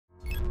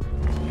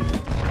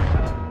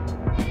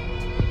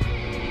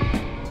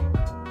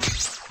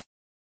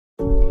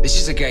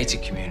a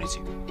gated community.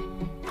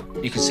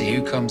 You can see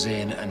who comes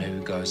in and who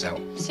goes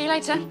out. See you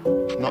later.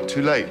 Not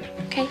too late.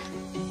 Okay.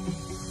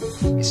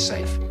 It's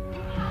safe.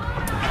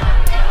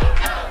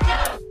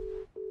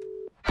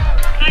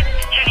 Hi, this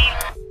is Jenny.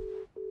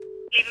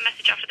 Leave a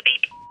message after the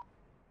beep.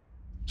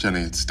 Jenny,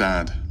 it's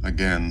Dad.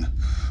 Again.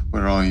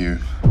 Where are you?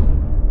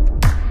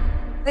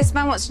 This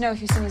man wants to know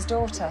if you've seen his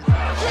daughter.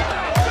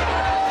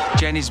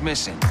 Jenny's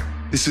missing.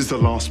 This is the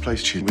last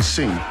place she was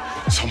seen.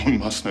 Someone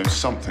must know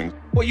something.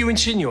 What are you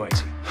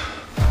insinuating?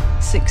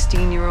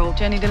 16-year-old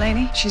Jenny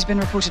Delaney. She's been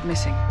reported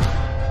missing.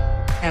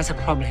 There's a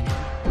problem.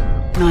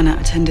 9 out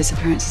of 10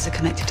 disappearances are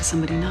connected to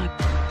somebody known.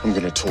 I'm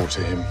going to talk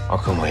to him. I'll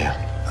come with you.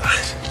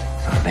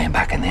 Like being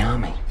back in the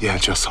army. Yeah,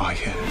 just like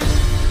it.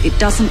 It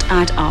doesn't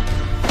add up.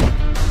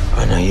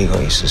 I know you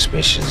got your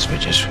suspicions, but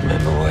just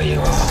remember where you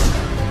are.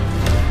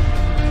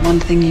 One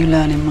thing you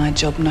learn in my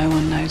job, no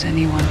one knows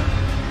anyone.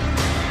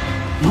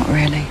 Not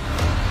really.